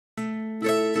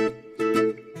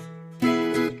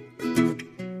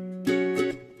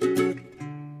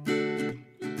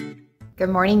Good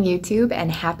morning, YouTube,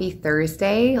 and happy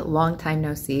Thursday. Long time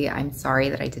no see. I'm sorry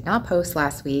that I did not post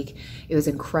last week. It was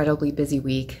an incredibly busy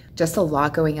week. Just a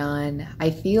lot going on.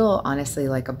 I feel honestly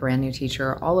like a brand new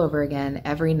teacher all over again.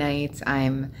 Every night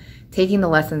I'm taking the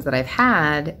lessons that I've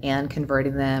had and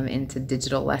converting them into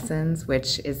digital lessons,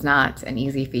 which is not an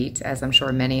easy feat, as I'm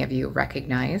sure many of you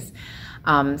recognize.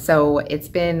 So it's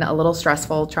been a little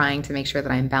stressful trying to make sure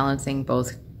that I'm balancing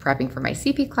both prepping for my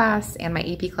CP class and my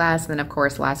AP class. And then of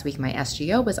course, last week my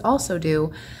SGO was also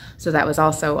due. So that was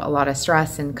also a lot of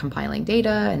stress in compiling data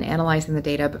and analyzing the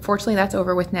data, but fortunately that's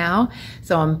over with now.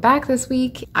 So I'm back this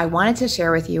week. I wanted to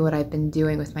share with you what I've been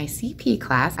doing with my CP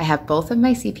class. I have both of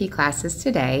my CP classes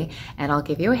today, and I'll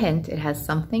give you a hint. It has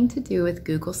something to do with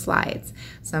Google Slides.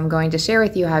 So I'm going to share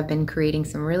with you how I've been creating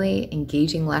some really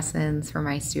engaging lessons for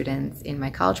my students in my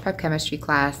college prep chemistry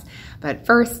class. But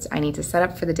first, I need to set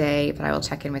up for the day, but I will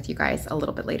check in with you guys a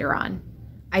little bit later on.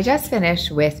 I just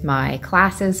finished with my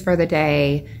classes for the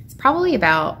day. It's probably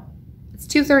it's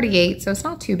 2:38, so it's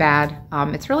not too bad.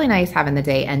 It's really nice having the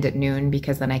day end at noon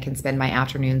because then I can spend my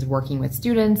afternoons working with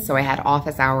students. So I had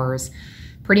office hours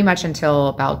pretty much until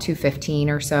about 2:15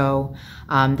 or so.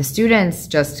 The students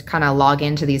just kind of log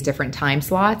into these different time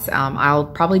slots. I'll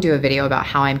probably do a video about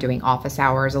how I'm doing office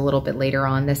hours a little bit later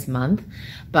on this month,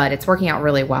 but it's working out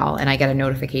really well. And I get a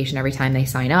notification every time they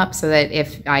sign up so that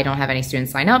if I don't have any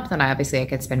students sign up, then I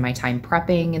could spend my time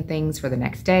prepping and things for the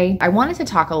next day. I wanted to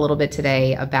talk a little bit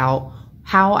today about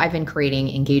how I've been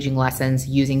creating engaging lessons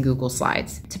using Google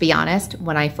Slides. To be honest,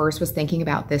 when I first was thinking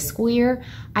about this school year,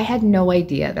 I had no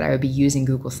idea that I would be using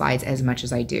Google Slides as much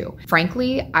as I do.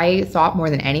 Frankly, I thought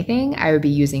more than anything I would be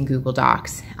using Google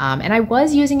Docs. And I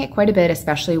was using it quite a bit,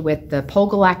 especially with the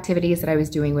POGIL activities that I was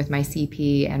doing with my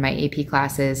CP and my AP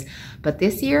classes. But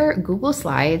this year, Google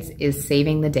Slides is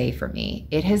saving the day for me.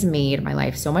 It has made my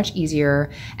life so much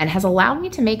easier and has allowed me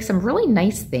to make some really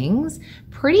nice things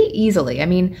pretty easily. I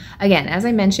mean, again, as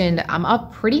I mentioned, I'm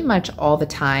up pretty much all the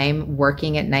time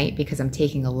working at night because I'm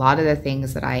taking a lot of the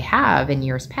things that I have in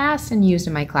years past and used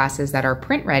in my classes that are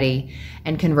print ready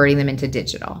and converting them into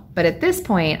digital. But at this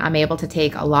point, I'm able to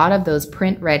take a lot of those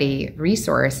print ready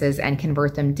resources and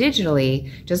convert them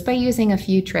digitally just by using a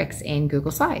few tricks in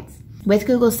Google Slides. With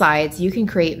Google Slides, you can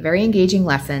create very engaging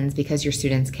lessons because your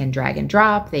students can drag and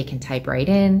drop, they can type right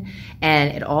in,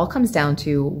 and it all comes down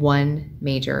to one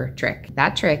major trick.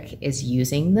 That trick is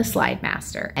using the Slide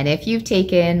Master. And if you've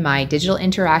taken my digital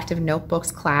interactive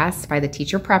notebooks class by the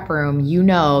Teacher Prep Room, you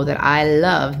know that I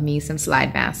love me some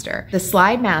Slide Master. The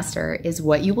Slide Master is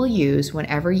what you will use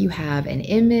whenever you have an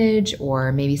image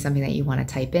or maybe something that you want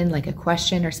to type in, like a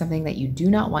question or something that you do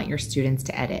not want your students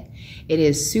to edit. It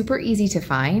is super easy to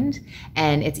find,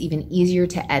 and it's even easier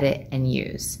to edit and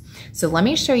use. So let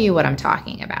me show you what I'm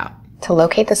talking about. To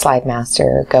locate the Slide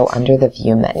Master, go under the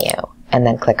View menu and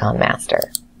then click on Master.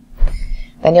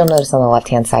 Then you'll notice on the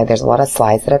left-hand side there's a lot of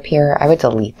slides that appear. I would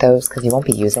delete those because you won't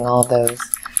be using all of those.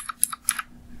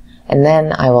 And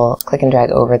then I will click and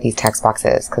drag over these text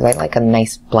boxes because I like a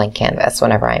nice blank canvas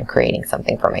whenever I'm creating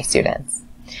something for my students.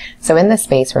 So in this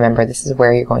space, remember, this is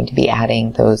where you're going to be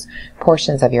adding those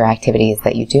portions of your activities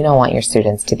that you do not want your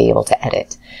students to be able to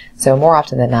edit. So more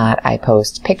often than not, I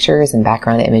post pictures and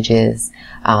background images.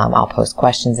 I'll post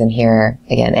questions in here.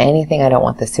 Again, anything I don't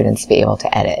want the students to be able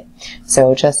to edit.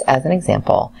 So just as an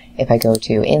example, if I go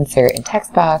to Insert in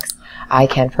Text Box, I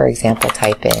can, for example,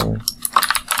 type in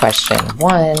question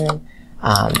 1.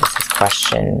 This is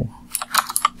question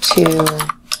 2,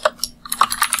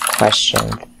 question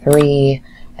 3.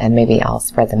 And maybe I'll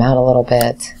spread them out a little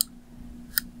bit.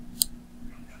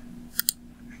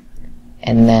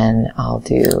 And then I'll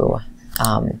do,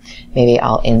 maybe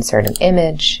I'll insert an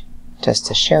image just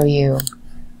to show you.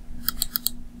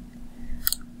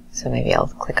 So maybe I'll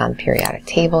click on periodic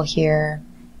table here.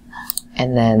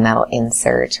 And then that'll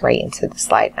insert right into the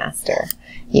Slide Master.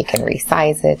 You can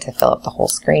resize it to fill up the whole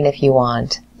screen if you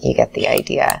want. You get the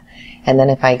idea. And then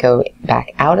if I go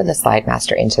back out of the Slide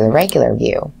Master into the regular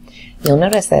view, you'll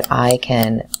notice that I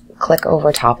can click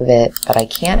over top of it, but I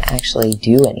can't actually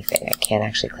do anything. I can't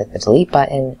actually click the delete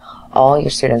button. All your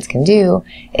students can do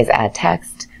is add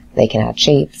text. They can add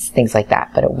shapes, things like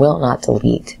that, but it will not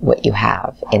delete what you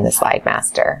have in the Slide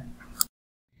Master.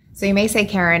 So you may say,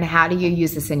 Karen, how do you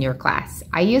use this in your class?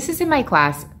 I use this in my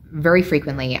class very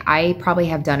frequently. I probably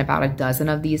have done about a dozen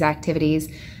of these activities,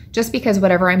 just because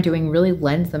whatever I'm doing really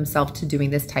lends themselves to doing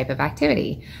this type of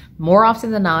activity. More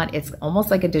often than not, it's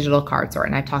almost like a digital card sort.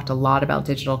 And I've talked a lot about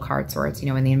digital card sorts. You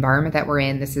know, in the environment that we're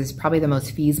in, this is probably the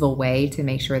most feasible way to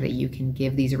make sure that you can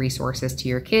give these resources to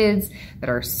your kids that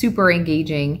are super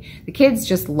engaging. The kids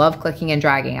just love clicking and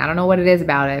dragging. I don't know what it is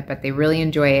about it, but they really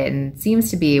enjoy it, and it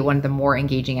seems to be one of the more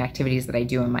engaging activities that I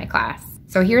do in my class.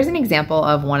 So here's an example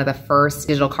of one of the first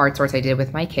digital card sorts I did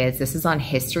with my kids. This is on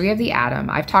history of the atom.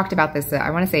 I've talked about this, I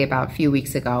want to say about a few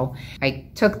weeks ago. I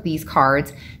took these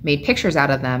cards, made pictures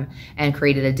out of them, and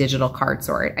created a digital card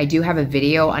sort. I do have a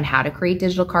video on how to create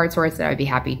digital card sorts that I'd be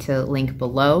happy to link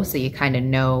below, so you kind of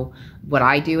know what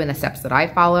I do and the steps that I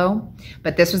follow.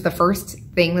 But this was the first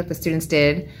thing that the students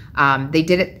did. They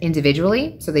did it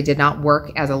individually, so they did not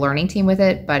work as a learning team with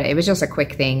it, but it was just a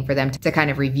quick thing for them to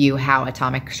kind of review how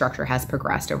atomic structure has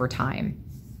progressed over time.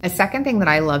 A second thing that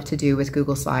I love to do with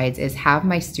Google Slides is have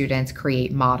my students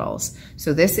create models.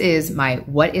 So this is my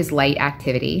What is Light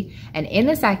activity. And in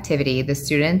this activity, the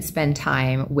students spend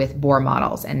time with Bohr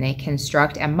models, and they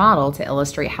construct a model to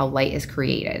illustrate how light is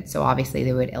created. So obviously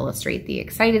they would illustrate the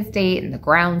excited state and the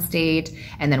ground state,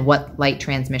 and then what light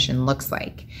transmission looks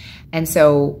like. And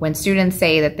so when students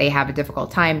say that they have a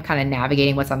difficult time kind of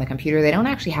navigating what's on the computer, they don't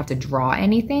actually have to draw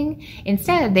anything.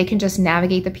 Instead, they can just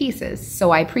navigate the pieces.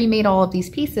 So I pre-made all of these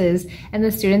pieces, and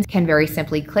the students can very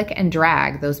simply click and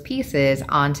drag those pieces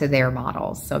onto their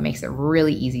models. So it makes it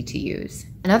really easy to use.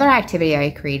 Another activity I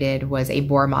created was a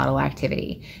Bohr model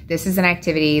activity. This is an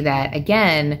activity that,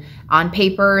 again, on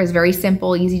paper is very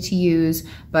simple, easy to use,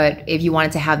 but if you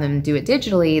wanted to have them do it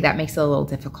digitally, that makes it a little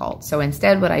difficult. So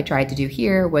instead, what I tried to do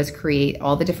here was create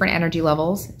all the different energy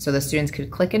levels, so the students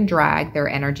could click and drag their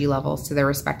energy levels to their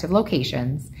respective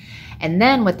locations. And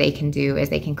then what they can do is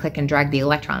they can click and drag the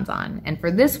electrons on. And for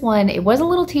this one, it was a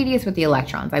little tedious with the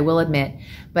electrons, I will admit,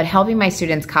 but helping my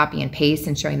students copy and paste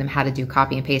and showing them how to do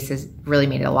copy and paste has really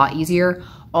made it a lot easier.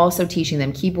 Also teaching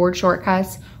them keyboard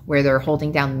shortcuts where they're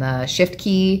holding down the shift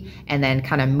key and then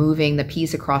kind of moving the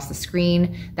piece across the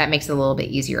screen. That makes it a little bit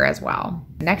easier as well.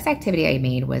 The next activity I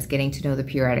made was getting to know the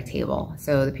periodic table.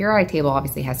 So the periodic table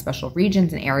obviously has special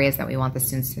regions and areas that we want the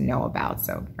students to know about.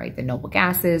 So, right, the noble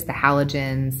gases, the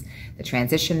halogens, the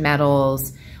transition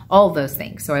metals, all of those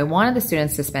things. So I wanted the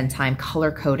students to spend time color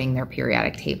coding their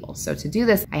periodic table. So to do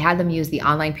this, I had them use the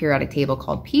online periodic table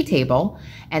called P-Table,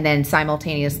 and then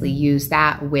simultaneously use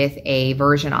that with a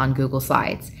version on Google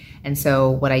Slides. And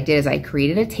so what I did is I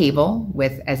created a table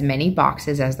with as many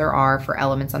boxes as there are for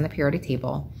elements on the periodic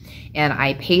table, and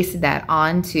I pasted that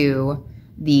onto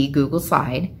the Google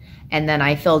slide. And then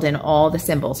I filled in all the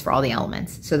symbols for all the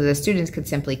elements so that the students could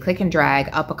simply click and drag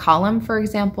up a column, for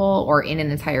example, or in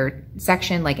an entire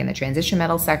section, like in the transition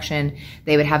metal section,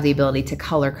 they would have the ability to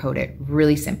color code it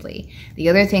really simply. The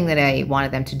other thing that I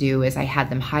wanted them to do is I had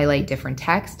them highlight different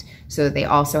text, so they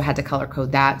also had to color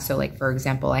code that. So like, for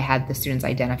example, I had the students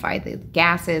identify the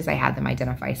gases, I had them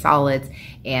identify solids,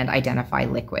 and identify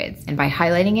liquids. And by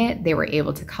highlighting it, they were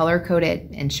able to color code it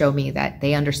and show me that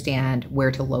they understand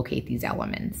where to locate these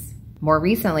elements. More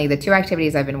recently, the two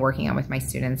activities I've been working on with my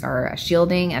students are a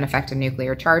shielding and effective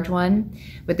nuclear charge one.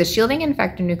 With the shielding and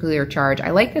effective nuclear charge, I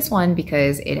like this one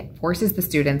because it forces the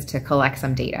students to collect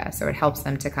some data. So it helps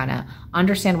them to kind of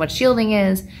understand what shielding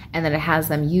is, and then it has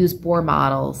them use Bohr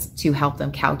models to help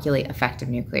them calculate effective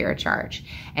nuclear charge.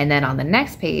 And then on the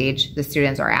next page, the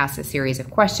students are asked a series of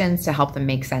questions to help them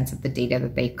make sense of the data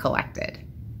that they've collected.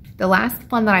 The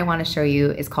last one that I want to show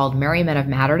you is called Merriment of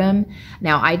Martyrdom.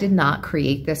 Now, I did not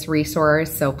create this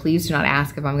resource, so please do not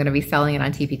ask if I'm going to be selling it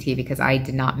on TPT because I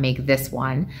did not make this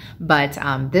one. But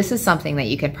this is something that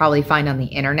you can probably find on the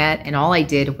internet, and all I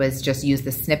did was just use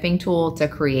the snipping tool to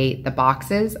create the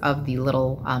boxes of the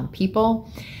little people.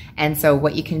 And so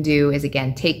what you can do is,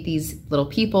 again, take these little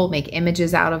people, make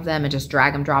images out of them, and just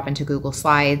drag and drop into Google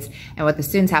Slides. And what the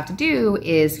students have to do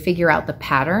is figure out the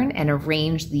pattern and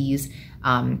arrange these,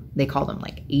 they call them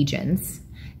like agents,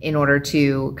 in order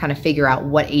to kind of figure out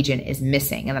what agent is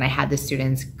missing. And then I had the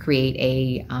students create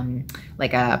a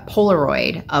like a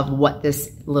Polaroid of what this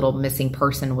little missing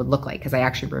person would look like, because I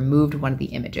actually removed one of the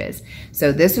images.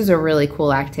 So this was a really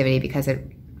cool activity because it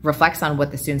reflects on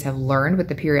what the students have learned with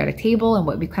the periodic table and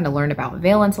what we've kind of learned about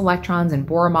valence electrons and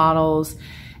Bohr models.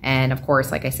 And of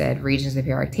course, like I said, regions of the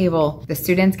periodic table. The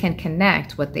students can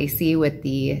connect what they see with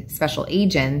the special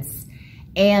agents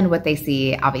and what they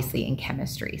see obviously in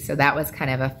chemistry. So that was kind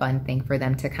of a fun thing for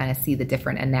them to kind of see the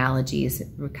different analogies,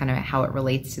 kind of how it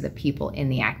relates to the people in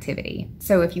the activity.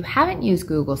 So if you haven't used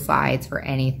Google Slides for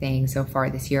anything so far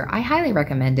this year, I highly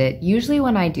recommend it. Usually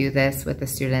when I do this with the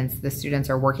students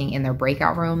are working in their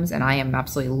breakout rooms, and I am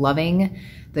absolutely loving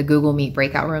the Google Meet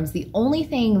breakout rooms. The only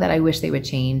thing that I wish they would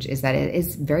change is that it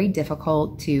is very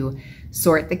difficult to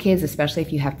sort the kids, especially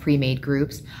if you have pre-made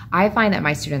groups. I find that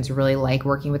my students really like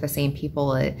working with the same people.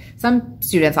 Some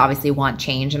students obviously want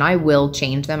change, and I will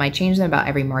change them. I change them about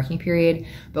every marking period,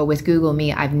 but with Google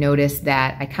Meet, I've noticed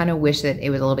that I kind of wish that it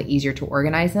was a little bit easier to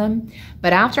organize them.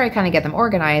 But after I kind of get them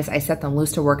organized, I set them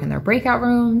loose to work in their breakout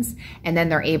rooms, and then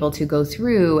they're able to go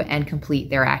through and complete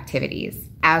their activities.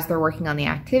 As they're working on the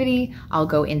activity, I'll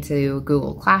go into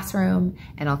Google Classroom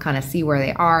and I'll kind of see where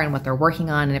they are and what they're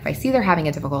working on. And if I see they're having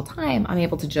a difficult time, I'm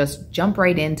able to just jump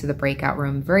right into the breakout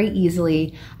room very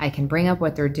easily. I can bring up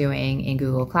what they're doing in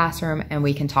Google Classroom and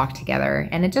we can talk together,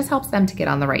 and it just helps them to get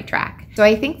on the right track. So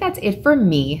I think that's it for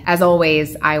me. As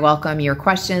always, I welcome your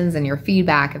questions and your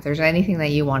feedback. If there's anything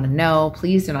that you want to know,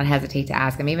 please do not hesitate to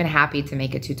ask. I'm even happy to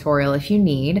make a tutorial if you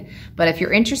need. But if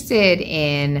you're interested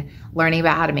in learning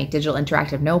about how to make digital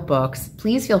interactive notebooks,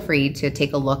 please feel free to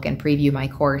take a look and preview my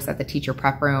course at the Teacher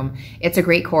Prep Room. It's a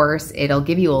great course. It'll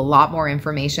give you a lot more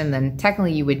information than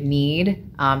technically you would need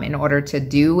in order to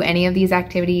do any of these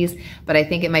activities, but I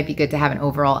think it might be good to have an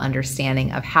overall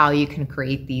understanding of how you can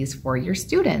create these for your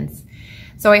students.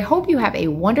 So I hope you have a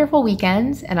wonderful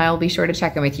weekend, and I will be sure to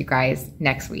check in with you guys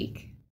next week.